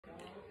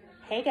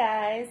Hey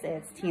guys,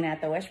 it's Tina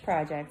at the Wish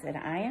Project, and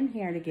I am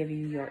here to give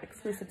you your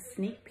exclusive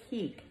sneak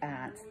peek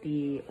at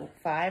the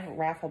 5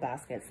 raffle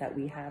baskets that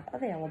we have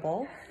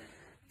available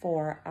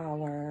for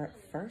our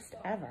first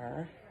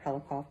ever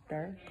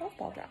helicopter golf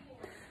ball draw.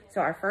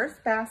 So our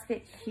first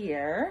basket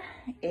here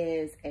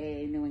is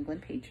a New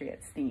England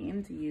Patriots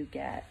themed. You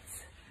get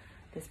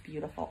this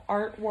beautiful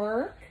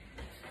artwork.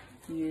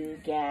 You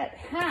get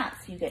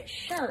hats, you get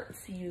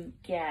shirts, you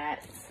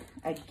get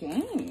a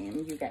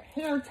game, you get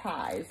hair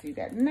ties, you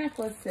get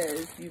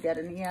necklaces, you get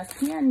an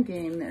ESPN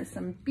game. There's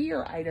some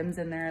beer items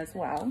in there as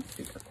well.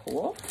 Super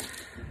cool.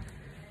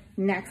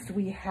 Next,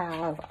 we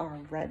have our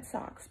Red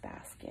Sox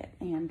basket.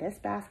 And this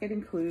basket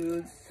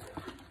includes,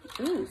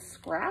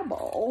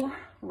 Scrabble.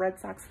 Red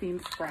Sox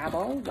themed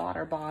Scrabble,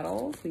 water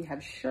bottles. We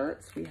have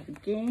shirts, we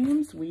have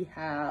games, we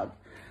have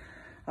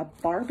a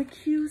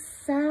barbecue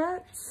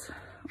set.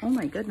 Oh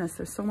my goodness,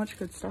 there's so much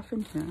good stuff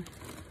in here.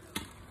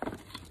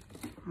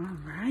 All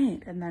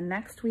right, and then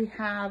next we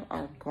have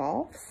our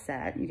golf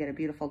set. You get a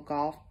beautiful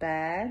golf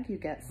bag. You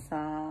get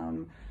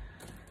some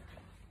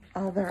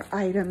other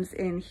items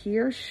in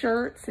here,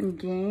 shirts and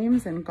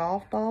games and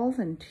golf balls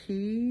and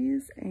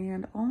tees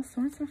and all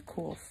sorts of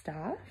cool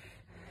stuff.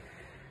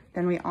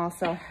 Then we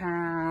also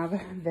have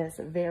this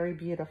very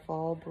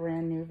beautiful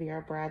brand new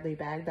Vera Bradley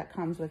bag that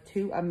comes with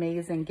 2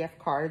 amazing gift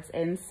cards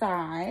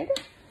inside.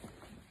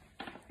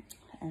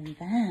 And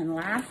then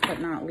last but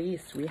not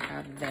least, we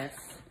have this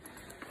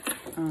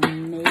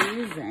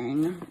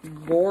amazing,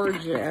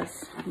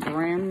 gorgeous,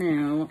 brand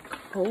new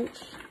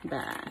Coach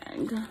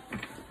bag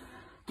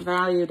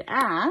valued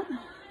at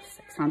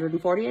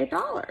 $648.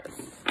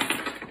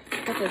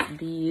 Look at this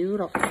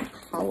beautiful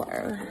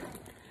color.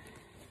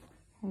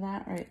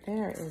 That right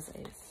there is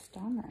a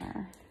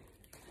stunner.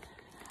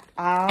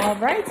 All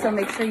right, so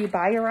make sure you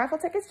buy your raffle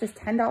tickets, just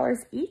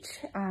 $10 each.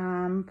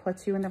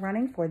 Puts you in the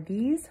running for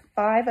these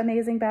 5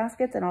 amazing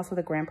baskets and also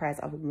the grand prize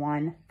of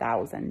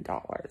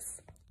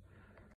 $1,000.